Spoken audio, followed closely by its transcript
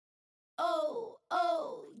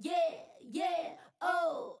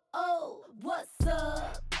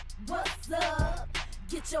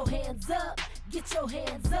Get your hands up. Get your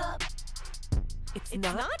hands up. It's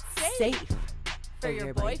not safe for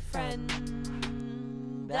your boyfriend.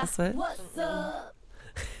 That's it. What's up?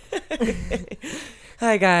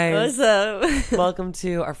 Hi guys. What's up? Welcome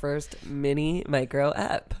to our first mini micro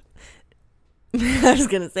app. I was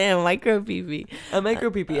going to say a micro PP. A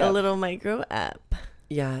micro PP A app. little micro app.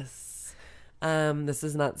 Yes. This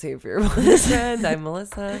is not safe for your boyfriend. I'm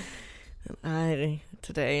Melissa. I,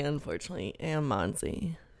 today, unfortunately, am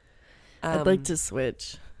Monzi. I'd like to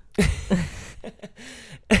switch.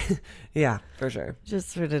 Yeah, for sure.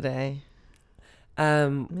 Just for today.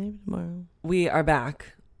 Maybe tomorrow. We are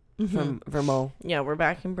back from Vermont. Yeah, we're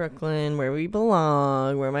back in Brooklyn, where we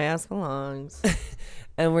belong, where my ass belongs.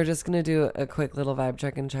 And we're just going to do a quick little vibe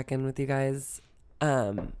check and check in with you guys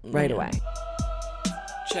right away.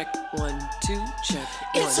 Check 1, 2, check.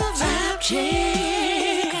 It's a vibe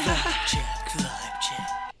check. Vibe check. Vibe check.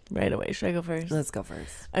 Right away. Should I go first? Let's go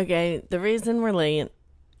first. Okay, the reason we're late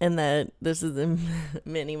and that this is a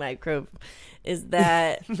mini micro is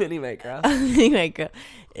that Mini micro. mini micro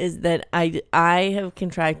is that I have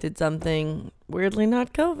contracted something, weirdly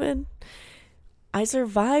not COVID. I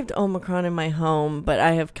survived Omicron in my home, but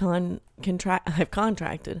I have contracted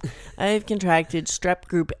strep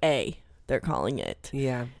group A, they're calling it.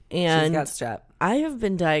 Yeah. And she's got strep. I have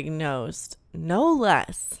been diagnosed no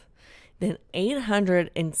less than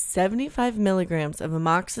 875 milligrams of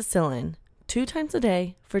amoxicillin 2 times a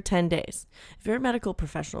day for 10 days. If you're a medical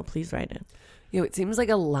professional, please write in. Yo, it seems like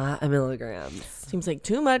a lot of milligrams. Seems like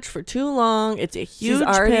too much for too long. It's a huge She's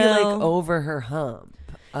already pill. like over her hump.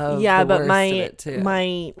 Yeah, but my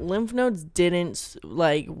my lymph nodes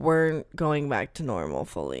weren't going back to normal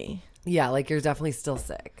fully. Yeah, like you're definitely still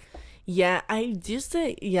sick. Yeah, I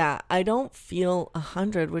don't feel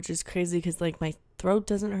 100, which is crazy because like my throat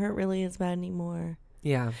doesn't hurt really as bad anymore.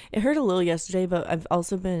 Yeah. It hurt a little yesterday, but I've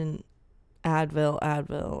also been Advil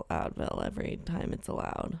every time it's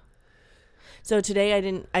allowed. So today I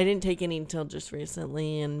didn't take any until just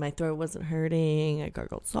recently, and my throat wasn't hurting. I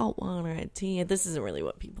gargled salt water, I had tea. This isn't really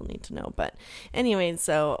what people need to know, but anyway,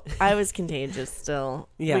 so I was contagious still.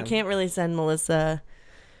 Yeah. We can't really send Melissa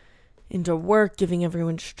into work giving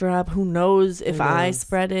everyone strep. Who knows if I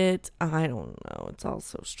spread it? I don't know. It's all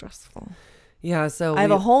so stressful. Yeah, so I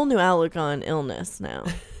have a whole new outlook on illness now.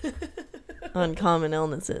 On common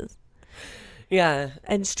illnesses. Yeah.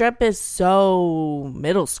 And strep is so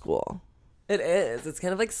middle school. It is. It's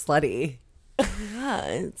kind of like slutty. Yeah,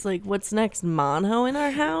 it's like, what's next? Mono in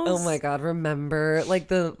our house? Oh my God. Remember like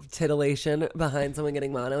the titillation behind someone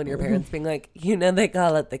getting mono and your parents being like, they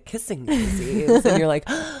call it the kissing disease. And you're like,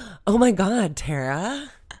 oh my God,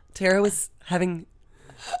 Tara. Tara was having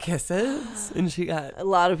kisses and she got A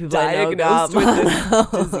lot of people I know diagnosed got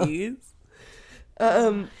with this disease.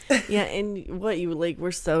 Yeah, and what you like?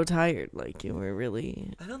 We're so tired. Like you were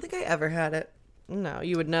really. I don't think I ever had it. No,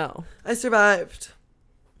 you would know. I survived.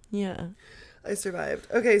 Yeah. I survived.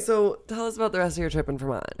 Okay, so tell us about the rest of your trip in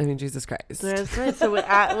Vermont. I mean, Jesus Christ. That's right. So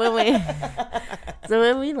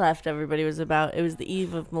when we left, everybody was it was the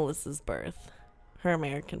eve of Melissa's birth, her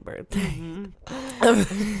American birthday.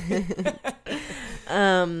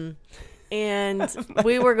 And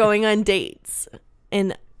we were going on dates,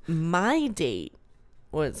 and my date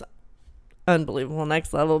was unbelievable,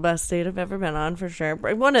 next level, best date I've ever been on for sure.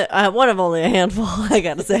 One of only a handful, I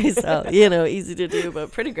gotta say. So easy to do,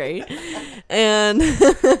 but pretty great. And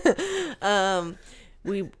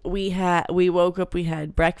we woke up. We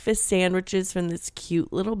had breakfast sandwiches from this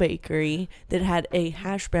cute little bakery that had a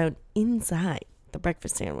hash brown inside the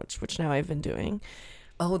breakfast sandwich, which now I've been doing.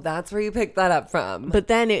 Oh, that's where you picked that up from. But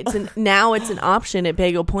then now it's an option at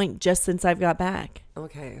Bagel Point just since I've got back.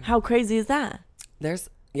 Okay. How crazy is that? It's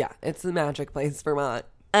the magic place, Vermont.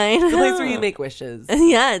 I know. It's the place where you make wishes.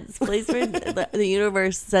 Yeah, it's a place where the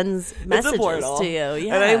universe sends messages portal. to you.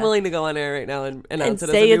 Yeah. And I'm willing to go on air right now and announce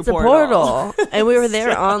it say as it's a a new portal. And we were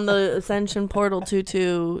there on the Ascension Portal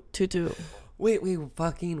 2222. Wait, we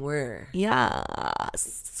fucking were.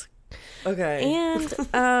 Yes. Okay. And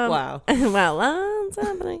Wow. wow, what's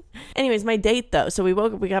happening? Anyways, my date though. So we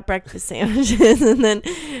woke up, we got breakfast sandwiches, and then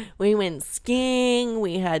we went skiing.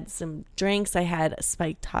 We had some drinks. I had a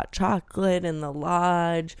spiked hot chocolate in the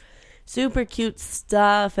lodge. Super cute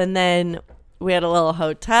stuff. And then we had a little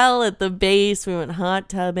hotel at the base. We went hot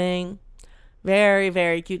tubbing. Very,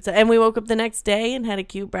 very cute. And we woke up the next day and had a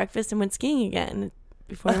cute breakfast and went skiing again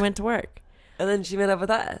before we went to work. And then she met up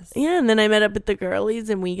with us. Yeah, and then I met up with the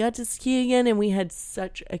girlies and we got to ski again, and we had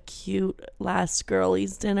such a cute last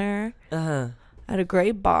girlies dinner at a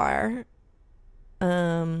great bar.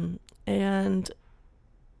 And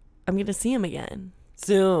I'm going to see him again.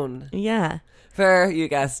 soon Yeah. for, you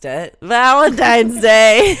guessed it. Valentine's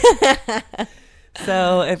Day.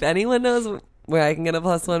 So if anyone knows where I can get a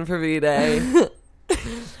 +1 for V-Day,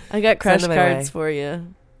 I got crush Send 'em my cards way. for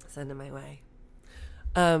you. send it my way.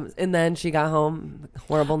 And then she got home.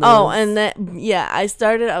 Horrible news. Oh, and then, yeah, I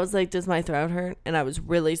was like, does my throat hurt? And I was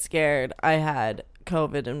really scared. I had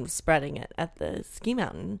COVID and was spreading it at the ski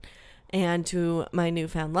mountain and to my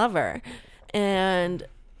newfound lover. And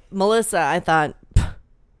Melissa, I thought,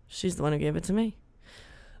 she's the one who gave it to me.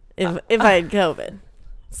 If I had COVID.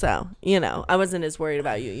 So, I wasn't as worried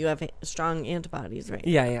about you. You have strong antibodies, right?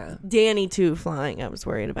 Yeah. Danny, too, flying, I was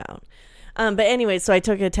worried about. But anyway, so I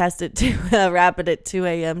took a test at rapid at 2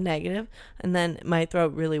 a.m. negative, and then my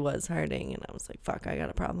throat really was hurting, and I was like, fuck, I got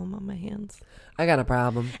a problem on my hands. I got a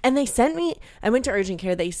problem. And I went to urgent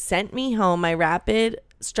care. They sent me home. My rapid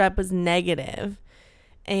strep was negative,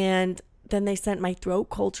 and then they sent my throat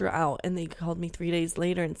culture out, and they called me 3 days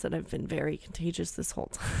later and said I've been very contagious this whole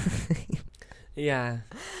time. Yeah.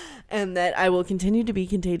 And that I will continue to be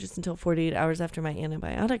contagious until 48 hours after my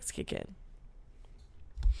antibiotics kick in.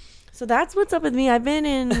 So that's what's up with me. I've been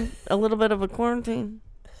in a little bit of a quarantine.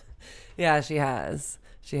 Yeah, she has.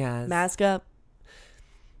 Mask up.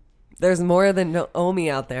 There's more than Omi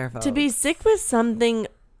out there, folks. To be sick with something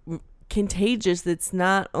contagious that's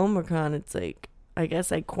not Omicron, it's like, I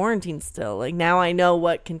guess I quarantine still. Like, now I know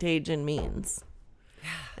what contagion means.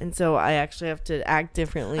 And so I actually have to act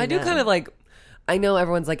differently I do now. kind of like, I know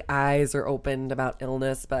everyone's like eyes are opened about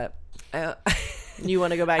illness, but You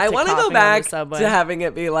want to go back to I want to coughing go on back the subway? to having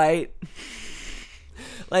it be light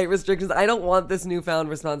restrictions. I don't want this newfound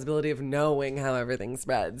responsibility of knowing how everything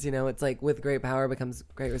spreads. It's like with great power becomes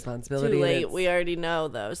great responsibility. Too late. It's- We already know,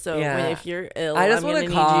 though. So Yeah. if you're ill, I just I'm wanna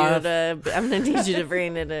gonna cough. I'm going to need you to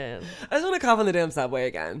bring it in. I just want to cough on the damn subway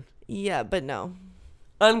again. Yeah, but no.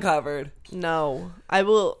 Uncovered. No. I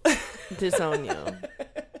will disown you.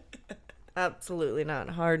 Absolutely not.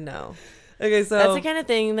 Hard no. Okay, so That's the kind of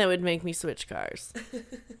thing that would make me switch cars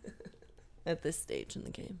at this stage in the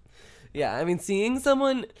game. yeah, I mean, seeing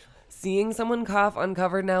someone cough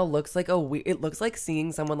uncovered now looks like it looks like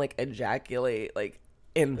seeing someone like ejaculate like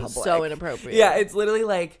in public. So inappropriate. Yeah, it's literally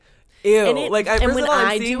like ew. And like I and first when of all, I'm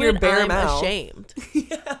I seeing do your it, bare I'm mouth. ashamed.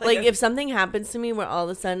 Like if something happens to me where all of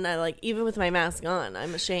a sudden I like, even with my mask on,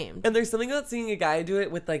 I'm ashamed. And there's something about seeing a guy do it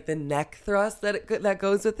with like the neck thrust that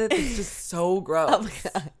goes with it. It's just so gross. Oh my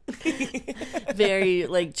God. Very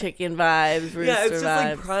like chicken vibes, rooster Yeah, it's just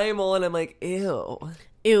vibes. like primal, and I'm like, ew.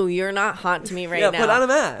 Ew, you're not hot to me right Yeah, now. put on a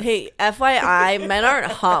mask. Hey, FYI, men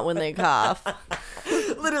aren't hot when they cough.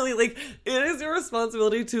 Literally, like it is your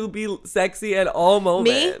responsibility to be sexy at all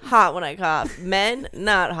moments. Me, hot when I cough. Men,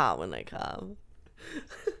 not hot when they cough.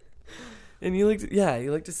 And you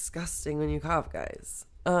look disgusting when you cough, guys.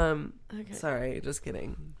 Okay. Sorry, just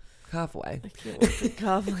kidding. Cough away. I can't wait to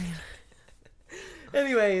cough later.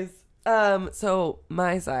 Anyways, so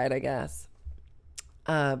my side, I guess,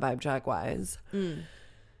 vibe track wise.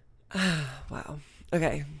 Wow.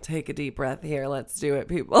 Okay, take a deep breath here. Let's do it,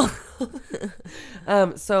 people.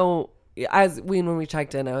 So when we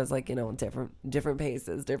checked in, I was like, different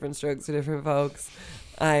paces, different strokes for different folks.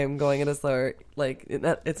 I am going at a slower, like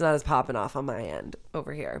it's not as popping off on my end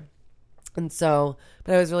over here. And so,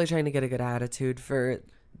 but I was really trying to get a good attitude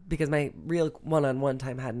because my real one-on-one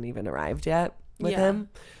time hadn't even arrived yet with him.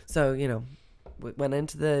 So, we went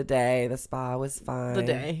into the day. The spa was fine. The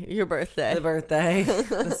day, your birthday. The birthday.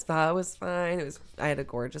 The spa was fine. I had a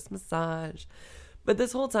gorgeous massage. But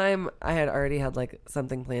this whole time, I had already had like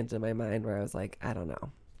something planted in my mind where I was like, I don't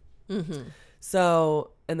know. Mm-hmm.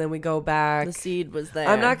 So, and then we go back. The seed was there.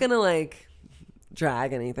 I'm not going to like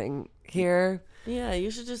drag anything here. Yeah, you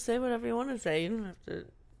should just say whatever you want to say. You don't have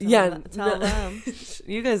to tell Tell them.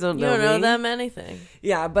 You guys don't You know don't know me. them anything.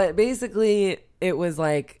 Yeah, but basically it was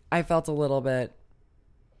like I felt a little bit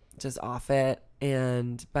just off it,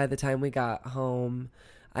 and by the time we got home,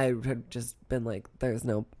 I had just been like, there's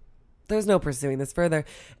no pursuing this further.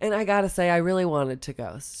 And I gotta say, I really wanted to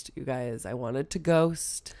ghost, you guys. I wanted to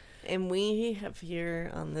ghost. And we have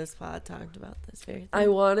here on this pod talked about this very thing. I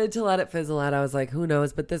wanted to let it fizzle out. I was like, who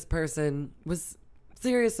knows? But this person was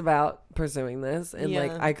serious about pursuing this, and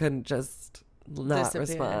like I couldn't just not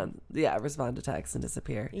respond. Yeah, respond to text and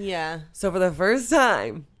disappear. Yeah. So for the first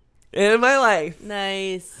time in my life,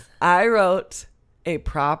 Nice. I wrote a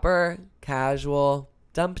proper casual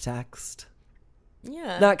dump text.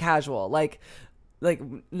 Yeah. Not casual, like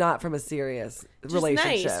not from a serious just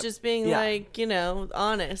relationship. nice. Just being like,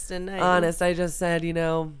 honest and nice. Honest. I just said,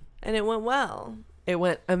 And it went well. it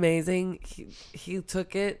went amazing. He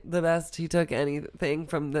took it the best he took anything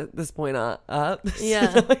from this point on up.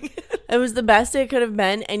 Yeah. It was the best it could have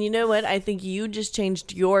been. And you know what? I think you just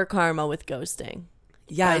changed your karma with ghosting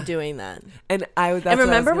Yeah. by doing that. And that's And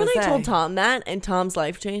remember what when I I told Tom that and Tom's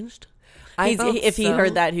life changed? felt If he so-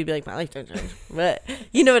 heard that, he'd be like, my life changed. But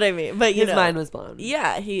you know what I mean? But you his know. mind was blown.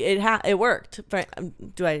 Yeah, it worked. But,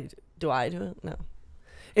 do I do it? No.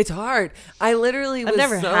 It's hard. I literally was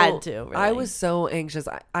never so, had to, really. I was so anxious.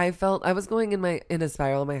 I felt I was going in a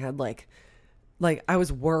spiral in my head, like I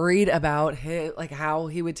was worried about him, like how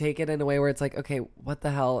he would take it in a way where it's like, okay, what the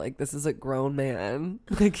hell? Like, this is a grown man.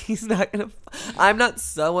 Like, he's not gonna. I'm not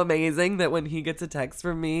so amazing that when he gets a text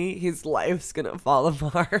from me, his life's gonna fall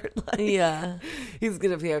apart. Like, Yeah. he's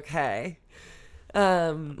gonna be okay.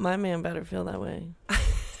 My man better feel that way.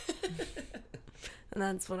 And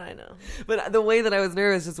that's what I know. But the way that I was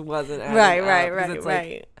nervous just wasn't adding up, 'cause it's like,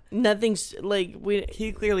 Right. Nothing's like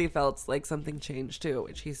he clearly felt like something changed too,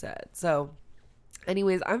 which he said. So,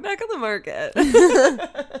 anyways, I'm back on the market,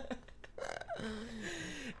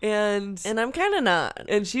 and I'm kind of not.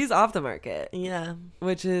 and she's off the market, Yeah.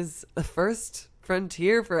 which is the first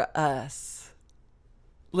frontier for us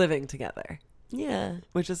living together, Yeah.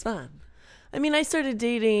 which is fun. I mean, I started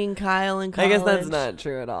dating Kyle in I college. guess that's not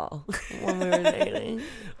true at all. when we were dating.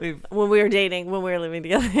 We've When we were living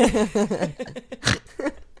together.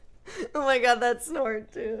 Oh my god, that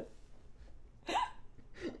snort too.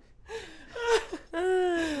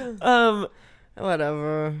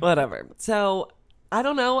 whatever. So I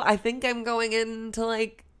don't know. I think I'm going into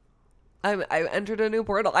like I entered a new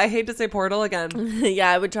portal. I hate to say portal again.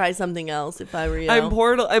 Yeah, I would try something else if I were you. I'm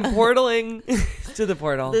portaling to the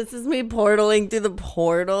portal. This is me portaling through the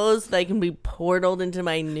portals so I can be portaled into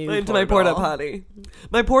my new Into my porta potty.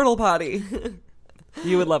 My portal potty.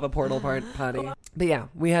 You would love a portal potty. But yeah,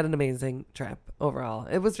 we had an amazing trip overall.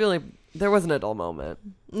 It was really, there wasn't a dull moment.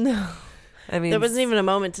 No. I mean, There wasn't even a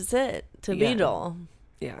moment to sit, to Yeah. be dull.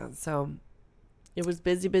 yeah, so It was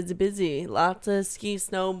busy. Lots of ski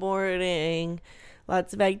snowboarding,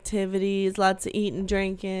 lots of activities, lots of eating,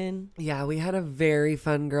 drinking. yeah, we had a very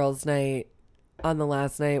fun girls' night on the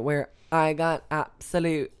last night where I got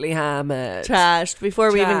absolutely hammered. Trashed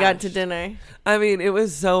before we even got to Trashed. dinner. I mean, it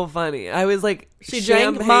was so funny. I was like, She drank,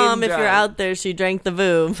 champagne Mom, if you're drunk. out there, she drank the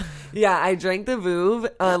Vouv. Yeah, I drank the Vouv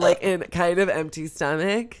on like in kind of empty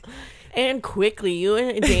stomach. And quickly, you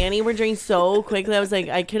and Danny were drinking so quickly. I was like,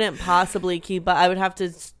 I couldn't possibly keep up. I would have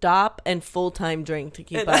to stop and full-time drink to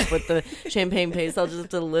keep up with the champagne pace. I'll just have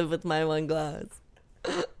to live with my one glass.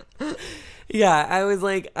 Yeah, I was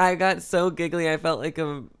like, I got so giggly. I felt like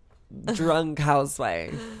a drunk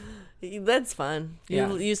housewife. That's fun.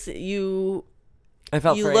 Yeah. You I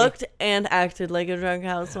felt free. looked and acted like a drunk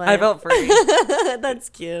housewife. I felt free. That's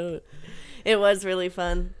cute. It was really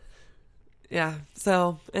fun. Yeah.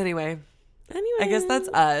 So anyway, Anyway, I guess that's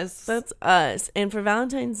us. That's us. And for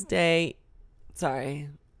Valentine's Day, Sorry.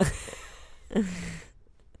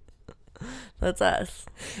 that's us.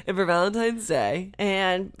 And for Valentine's Day,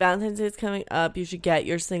 And Valentine's Day is coming up. You should get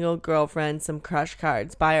your single girlfriend some crush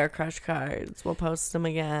cards. Buy our crush cards. We'll post them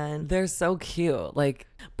again. they're so cute. Like,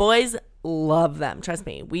 Boys love them. Trust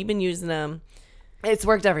me. We've been using them. it's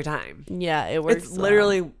worked every time. Yeah, it works. It well.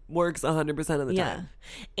 literally works 100% of the Yeah. time.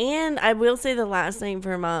 And I will say the last night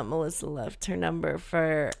Vermont, Melissa left her number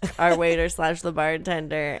for our waiter / the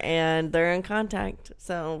bartender, and they're in contact.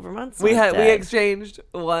 So Vermont's We not had we dead. exchanged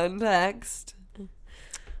one text.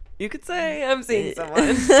 You could say I'm seeing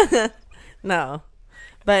someone. No.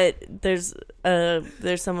 But there's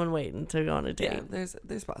someone waiting to go on a date. Yeah,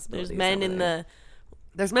 there's possibilities. There's men over in there.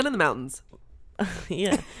 There's men in the mountains.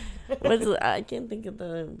 yeah. What's I can't think of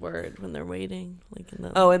the word when they're waiting, like in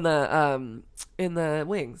the Oh, in the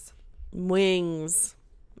wings. wings,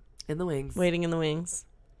 In the wings. waiting in the wings.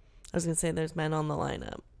 I was gonna say there's men on the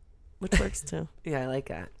lineup, which works too. Yeah, I like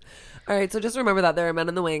that. All right, so just remember that there are men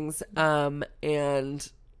in the wings, and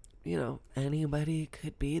you know anybody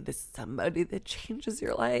could be the somebody that changes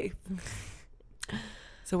your life.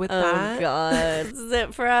 So with Oh that, God, this is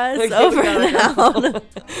it for us. Okay, Over we and gotta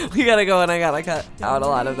out. we gotta go, and I gotta cut out a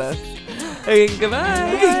lot of this. Okay,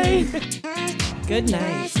 goodbye. Good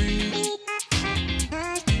night.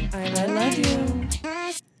 I love you.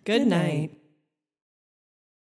 Good night.